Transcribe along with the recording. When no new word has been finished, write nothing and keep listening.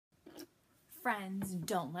Friends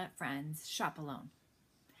don't let friends shop alone.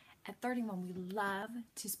 At Thrity-One, we love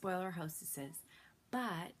to spoil our hostesses,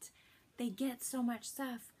 but they get so much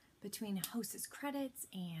stuff between hostess credits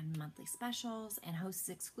and monthly specials and hostess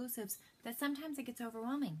exclusives that sometimes it gets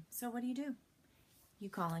overwhelming. So what do? You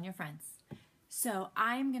call on your friends. So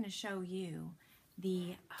I'm going to show you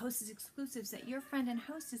the hostess exclusives that your friend and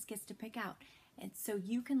hostess gets to pick out, and so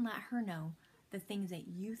you can let her know the things that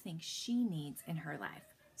you think she needs in her life.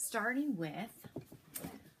 Starting with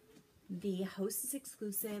the hostess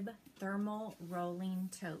exclusive thermal rolling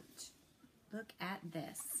tote. Look at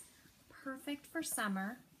this. Perfect for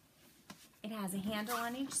summer. It has a handle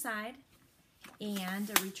on each side and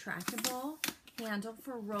a retractable handle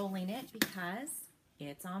for rolling it because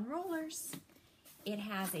it's on rollers. It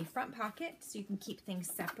has a front pocket so you can keep things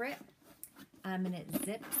separate, and it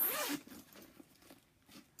zips.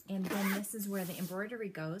 And then this is where the embroidery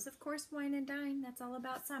goes. Of course, wine and dine, that's all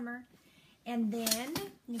about summer. And then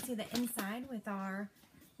you see the inside with our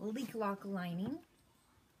leak lock lining.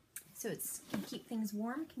 So it can keep things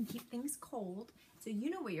warm, can keep things cold. So you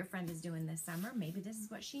know what your friend is doing this summer. Maybe this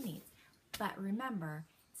is what she needs. But remember,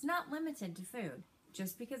 it's not limited to food.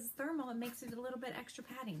 Just because it's thermal, it makes it a little bit extra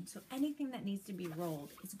padding. So anything that needs to be rolled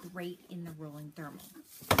is great in the rolling thermal.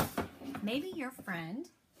 Maybe your friend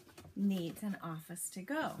needs an office to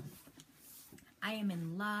go. I am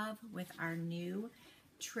in love with our new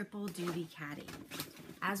triple duty caddy.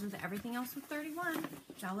 As with everything else with Thrity-One,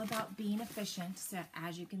 it's all about being efficient. So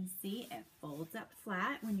as you can see, it folds up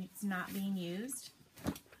flat when it's not being used.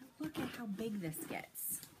 But look at how big this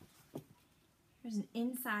gets. There's an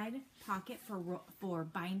inside pocket for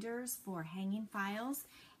binders, for hanging files,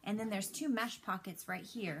 and then there's two mesh pockets right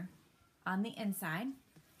here on the inside.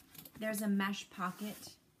 There's a mesh pocket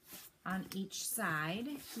on each side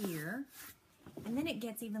here, and then it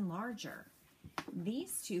gets even larger.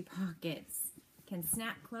 These two pockets can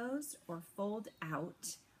snap closed or fold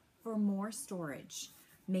out for more storage.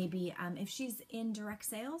 Maybe if she's in direct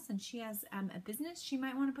sales and she has a business, she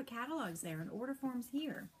might want to put catalogs there and order forms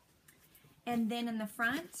here. And then in the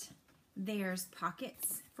front, there's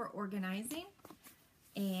pockets for organizing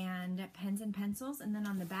and pens and pencils. And then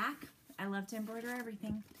on the back, I love to embroider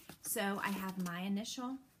everything. So I have my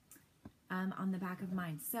initial on the back of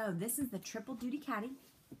mine. So this is the triple duty caddy.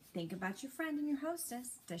 Think about your friend and your hostess.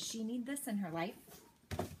 Does she need this in her life?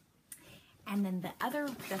 And then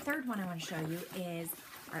the third one I want to show you is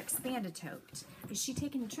our expanded tote. Is she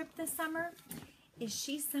taking a trip this summer? Is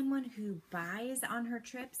she someone who buys on her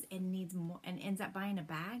trips and needs more and ends up buying a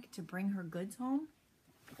bag to bring her goods home?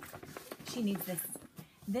 She needs this.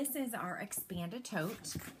 This is our expanded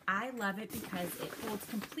tote. I love it because it folds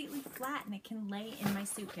completely flat and it can lay in my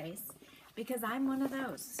suitcase, because I'm one of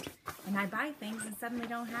those. And I buy things and suddenly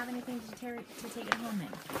don't have anything to take it home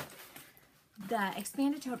in. The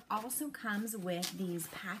expanded tote also comes with these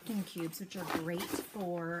packing cubes, which are great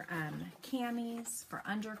for camis, for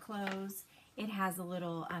underclothes. It has a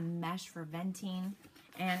little mesh for venting,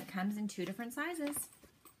 and it comes in two different sizes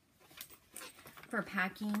for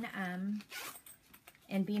packing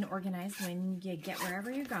and being organized when you get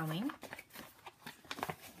wherever you're going.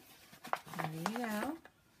 There you go.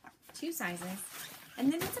 Two sizes.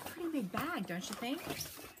 And then it's a pretty big bag, don't you think?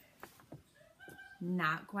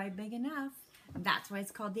 Not quite big enough. That's why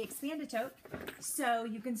it's called the expanded tote. So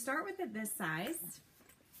you can start with it this size,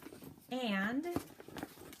 and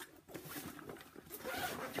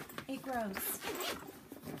it grows.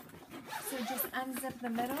 So just unzip the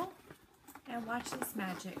middle and watch this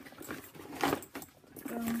magic.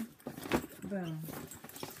 Boom, boom.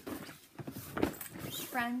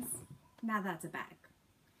 Friends, now that's a bag.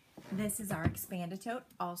 This is our expanded tote,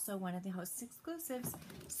 also one of the hostess exclusives.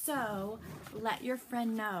 So let your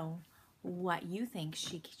friend know what you think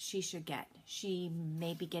she should get. She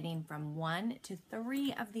may be getting from 1 to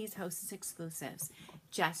 3 of these hostess exclusives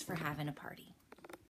just for having a party.